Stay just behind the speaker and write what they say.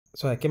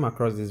So I came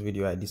across this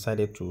video. I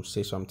decided to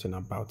say something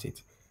about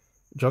it.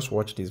 Just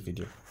watch this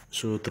video.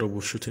 So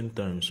troubleshooting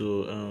time.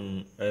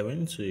 I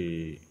went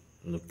to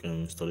a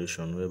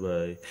installation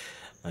whereby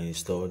I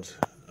installed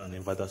an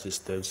inverter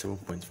system,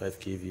 7.5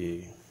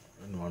 kVA,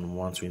 and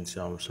 120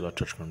 amp solar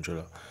charge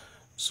controller.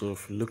 So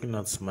if you're looking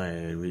at my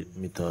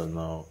meter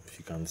now, if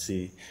you can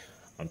see,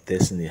 I'm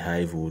testing a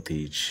high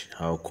voltage.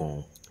 How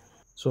come?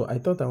 So I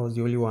thought I was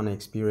the only one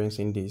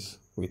experiencing this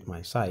with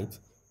my site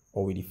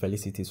or with the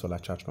Felicity solar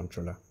charge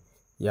controller.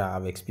 Yeah,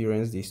 I've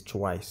experienced this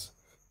twice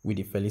with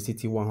the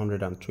Felicity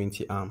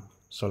 120 amp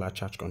solar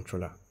charge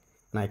controller.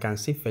 And I can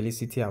say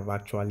Felicity have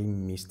actually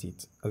missed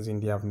it, as in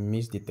they have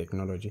missed the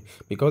technology,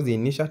 because the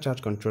initial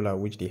charge controller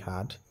which they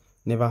had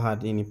never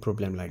had any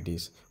problem like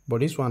this. But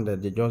this one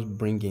that they just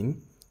bring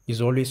in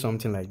is always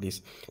something like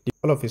this.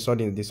 All of a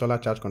sudden, the solar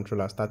charge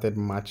controller started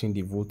matching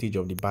the voltage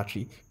of the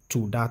battery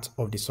to that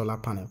of the solar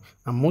panel.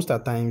 And most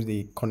of the times,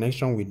 the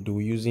connection we do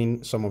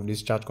using some of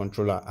these charge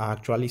controller are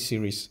actually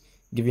series,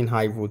 giving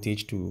high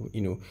voltage to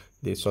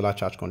the solar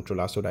charge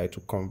controller so that it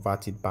will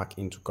convert it back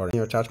into current.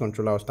 Your charge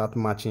controller will start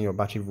matching your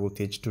battery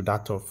voltage to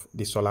that of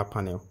the solar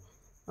panel.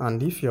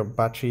 And if your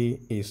battery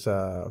is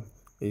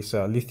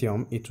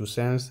lithium, it will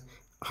sense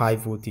high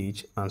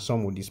voltage and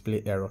some will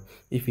display error.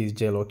 If it's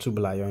gel or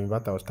tubular, your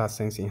inverter will start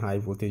sensing high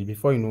voltage.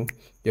 Before you know,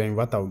 your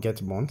inverter will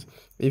get burnt.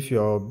 If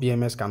your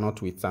BMS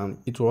cannot withstand,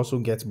 it will also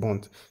get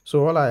burnt.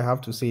 So all I have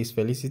to say is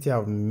Felicity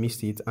have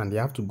missed it and they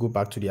have to go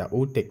back to their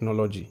old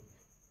technology,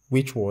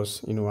 which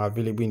was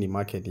available in the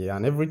market here,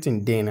 and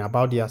everything then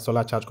about their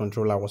solar charge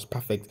controller was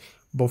perfect.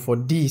 But for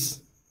this,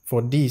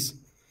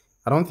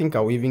 I don't think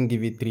I'll even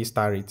give it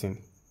 3-star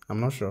rating. I'm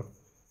not sure.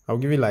 I'll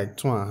give it like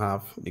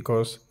 2.5,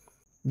 because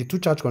the two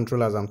charge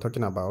controllers I'm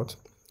talking about,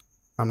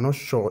 I'm not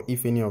sure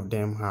if any of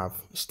them have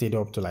stayed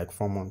up to like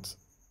 4 months.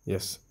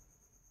 Yes.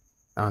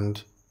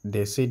 And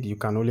they said you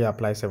can only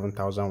apply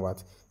 7,000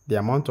 watts. The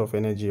amount of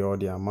energy, or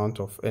the amount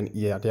of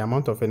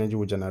energy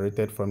we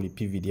generated from the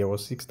PV there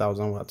was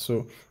 6,000 watts.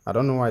 So I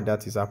don't know why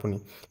that is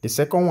happening. The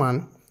second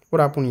one, what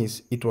happened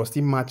is it was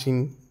still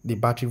matching the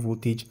battery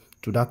voltage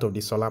to that of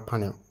the solar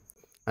panel.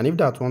 And if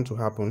that want to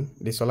happen,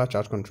 the solar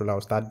charge controller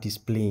will start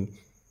displaying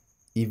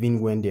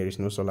even when there is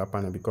no solar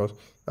panel, because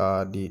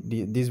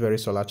this very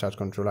solar charge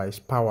controller is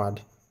powered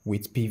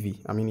with PV.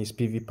 I mean, it's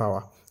PV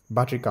power.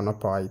 Battery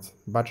cannot power it.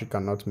 Battery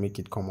cannot make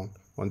it come on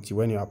until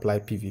when you apply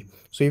PV.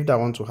 So if that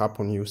want to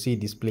happen, you see it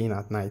displaying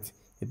at night.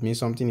 It means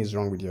something is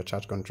wrong with your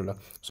charge controller.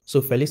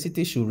 So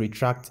Felicity should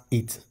retract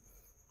its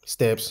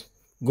steps,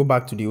 go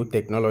back to the old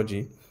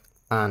technology,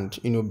 and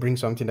bring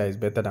something that is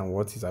better than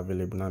what is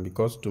available now.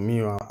 Because to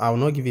me, I will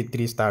not give it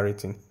 3-star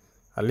rating.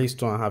 At least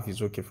 2.5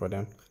 is okay for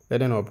them. Let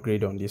them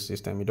upgrade on this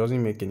system. It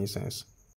doesn't make any sense.